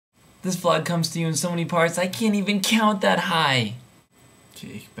This vlog comes to you in so many parts, I can't even count that high.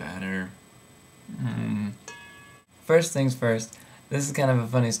 Cake batter. First things first, this is kind of a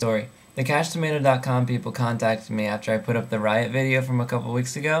funny story. The CashTomato.com people contacted me after I put up the riot video from a couple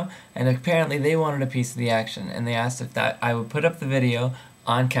weeks ago, and apparently they wanted a piece of the action, and they asked if I would put up the video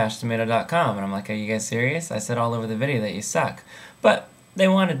on CashTomato.com, and I'm like, are you guys serious? I said all over the video that you suck. But they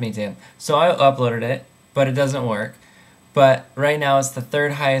wanted me to, so I uploaded it, but it doesn't work. But right now it's the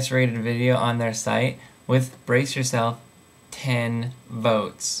third highest rated video on their site with, brace yourself, 10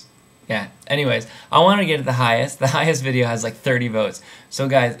 votes. Yeah, anyways, I want to get it the highest. The highest video has like 30 votes. So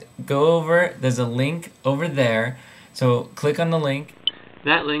guys, go over, there's a link over there. So click on the link.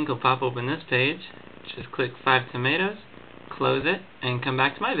 That link will pop open this page. Just click 5 tomatoes, close it, and come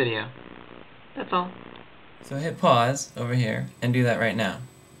back to my video. That's all. So hit pause over here and do that right now.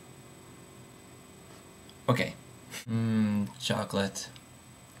 Okay. Chocolate.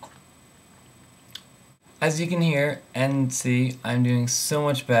 As you can hear and see, I'm doing so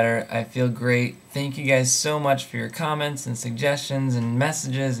much better. I feel great. Thank you guys so much for your comments and suggestions and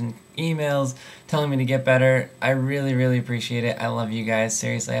messages and emails telling me to get better. I really, really appreciate it. I love you guys.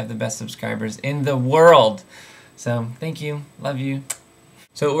 Seriously, I have the best subscribers in the world. So, thank you. Love you.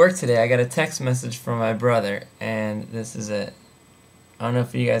 So at work today, I got a text message from my brother, and this is it. I don't know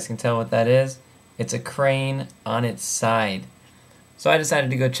if you guys can tell what that is. It's a crane on its side. So I decided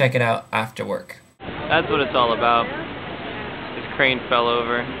to go check it out after work. That's what it's all about. This crane fell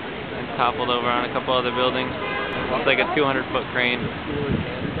over and toppled over on a couple other buildings. It's like a 200-foot crane.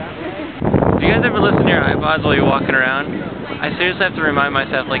 Do you guys ever listen to your iPods while you're walking around? I seriously have to remind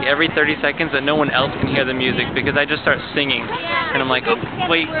myself like every 30 seconds that no one else can hear the music because I just start singing. And I'm like, oh,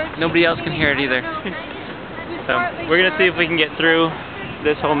 wait, nobody else can hear it either. So we're going to see if we can get through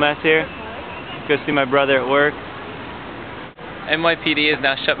this whole mess here. Go see my brother at work. NYPD has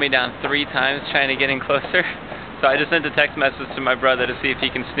now shut me down 3 times trying to get in closer. So I just sent a text message to my brother to see if he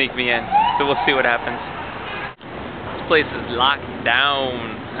can sneak me in. So we'll see what happens. This place is locked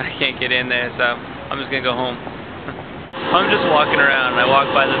down. I can't get in there, so I'm just gonna go home. I'm just walking around and I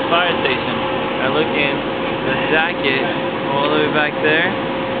walk by this fire station. I look in the jacket all the way back there.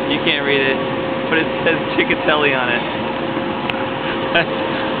 You can't read it, but it says Chickatelli on it. That's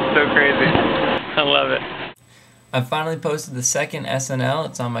so crazy. I love it. I finally posted the second SNL.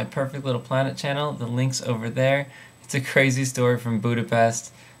 It's on my Perfect Little Planet channel. The link's over there. It's a crazy story from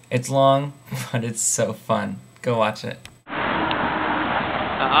Budapest. It's long, but it's so fun. Go watch it.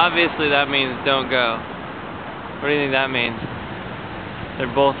 Obviously that means don't go. What do you think that means? They're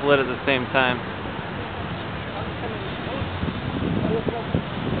both lit at the same time.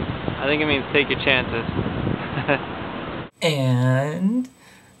 I think it means take your chances. And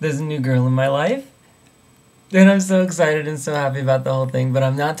there's a new girl in my life. And I'm so excited and so happy about the whole thing, but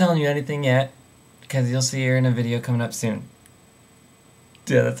I'm not telling you anything yet, because you'll see her in a video coming up soon.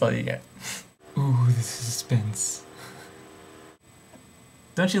 Yeah, that's all you get. Ooh, this is suspense.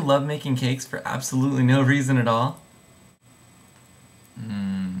 Don't you love making cakes for absolutely no reason at all?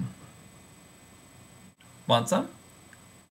 Want some?